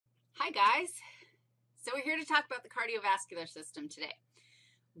Hi, guys. So we're here to talk about the cardiovascular system today.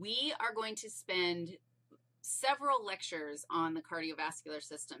 We are going to spend several lectures on the cardiovascular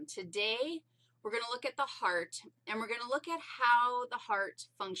system. Today, we're going to look at the heart, and we're going to look at how the heart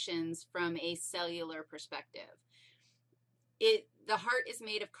functions from a cellular perspective. The heart is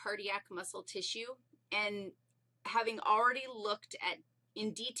made of cardiac muscle tissue, and having already looked at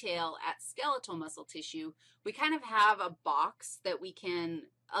in detail at skeletal muscle tissue, we kind of have a box that we can,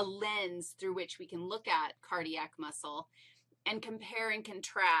 a lens through which we can look at cardiac muscle and compare and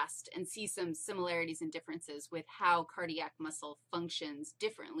contrast and see some similarities and differences with how cardiac muscle functions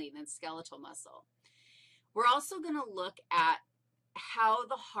differently than skeletal muscle. We're also going to look at how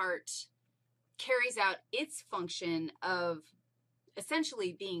the heart carries out its function of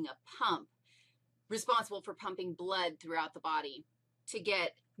essentially being a pump responsible for pumping blood throughout the body to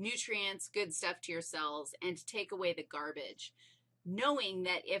get nutrients, good stuff to your cells, and to take away the garbage, knowing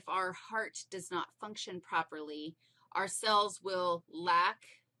that if our heart does not function properly, our cells will lack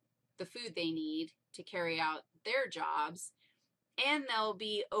the food they need to carry out their jobs, and they'll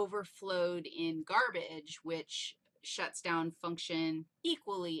be overflowed in garbage, which shuts down function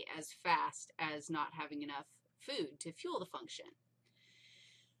equally as fast as not having enough food to fuel the function.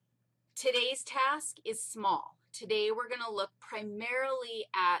 Today's task is small. Today we're going to look primarily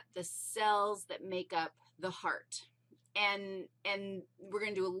at the cells that make up the heart. And we're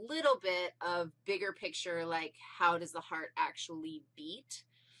going to do a little bit of bigger picture, like how does the heart actually beat?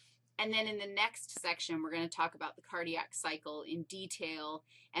 And then in the next section, we're going to talk about the cardiac cycle in detail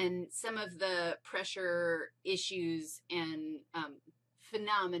and some of the pressure issues and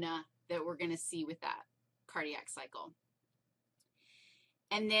phenomena that we're going to see with that cardiac cycle.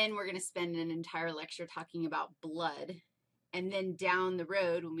 And then we're going to spend an entire lecture talking about blood. And then down the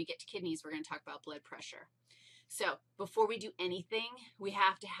road, when we get to kidneys, we're going to talk about blood pressure. So before we do anything, we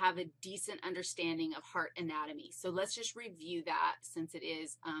have to have a decent understanding of heart anatomy. So let's just review that since it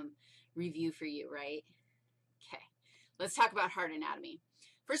is review for you, right? Okay, let's talk about heart anatomy.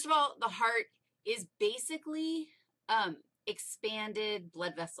 First of all, the heart is basically expanded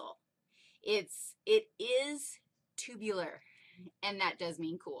blood vessel. It is tubular, and that does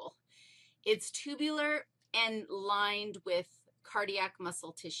mean cool. It's tubular and lined with cardiac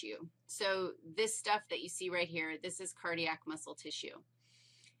muscle tissue. So this stuff that you see right here, this is cardiac muscle tissue.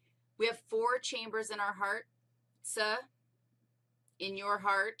 We have 4 chambers in our heart. So in your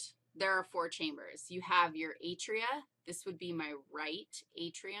heart, there are 4 chambers. You have your atria. This would be my right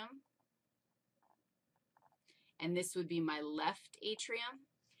atrium. And this would be my left atrium.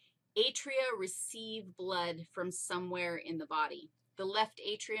 Atria receive blood from somewhere in the body. The left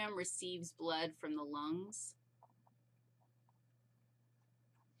atrium receives blood from the lungs.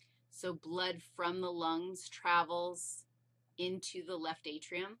 So blood from the lungs travels into the left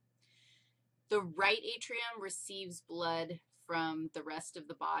atrium. The right atrium receives blood from the rest of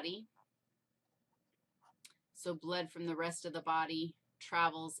the body. So blood from the rest of the body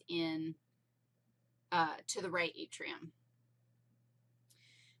travels in to the right atrium.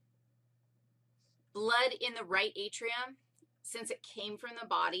 Blood in the right atrium, since it came from the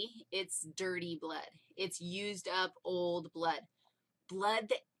body, it's dirty blood. It's used up old blood. Blood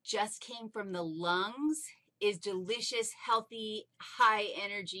that just came from the lungs is delicious, healthy, high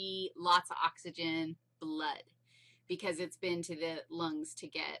energy, lots of oxygen blood because it's been to the lungs to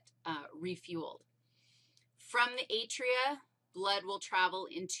get refueled. From the atria, blood will travel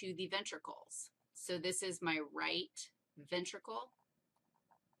into the ventricles. So this is my right ventricle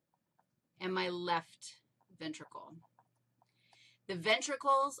and my left ventricle. The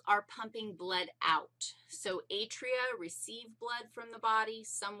ventricles are pumping blood out. So atria receive blood from the body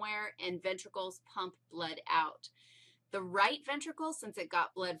somewhere, and ventricles pump blood out. The right ventricle, since it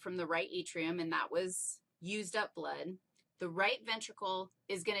got blood from the right atrium, and that was used up blood, the right ventricle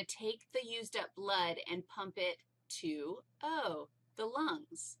is going to take the used up blood and pump it to, the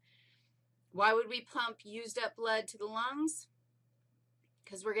lungs. Why would we pump used up blood to the lungs?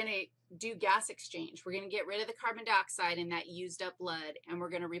 Because we're going to do gas exchange. We're going to get rid of the carbon dioxide in that used up blood, and we're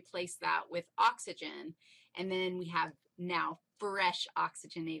going to replace that with oxygen, and then we have now fresh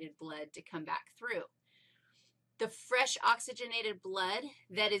oxygenated blood to come back through. The fresh oxygenated blood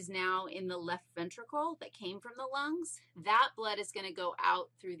that is now in the left ventricle that came from the lungs, that blood is going to go out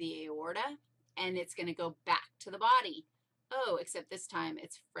through the aorta, and it's going to go back to the body. Except this time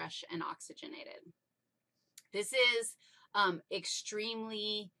it's fresh and oxygenated. This is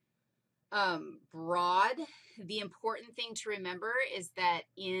extremely broad. The important thing to remember is that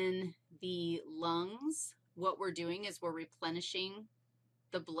in the lungs, what we're doing is we're replenishing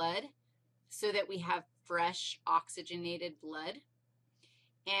the blood so that we have fresh oxygenated blood.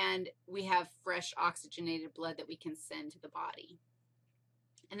 and we have fresh oxygenated blood that we can send to the body.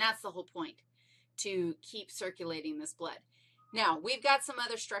 And that's the whole point, to keep circulating this blood. Now, we've got some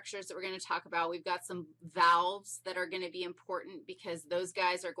other structures that we're going to talk about. We've got some valves that are going to be important because those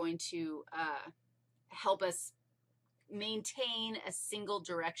guys are going to help us maintain a single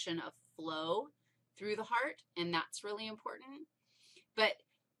direction of flow through the heart, and that's really important. But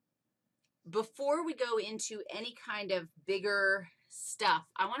before we go into any kind of bigger stuff,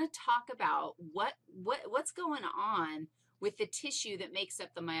 I want to talk about what's going on with the tissue that makes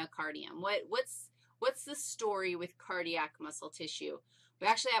up the myocardium. What's the story with cardiac muscle tissue? We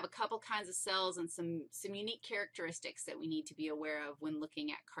actually have a couple kinds of cells and some unique characteristics that we need to be aware of when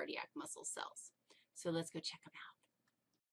looking at cardiac muscle cells. So let's go check them out.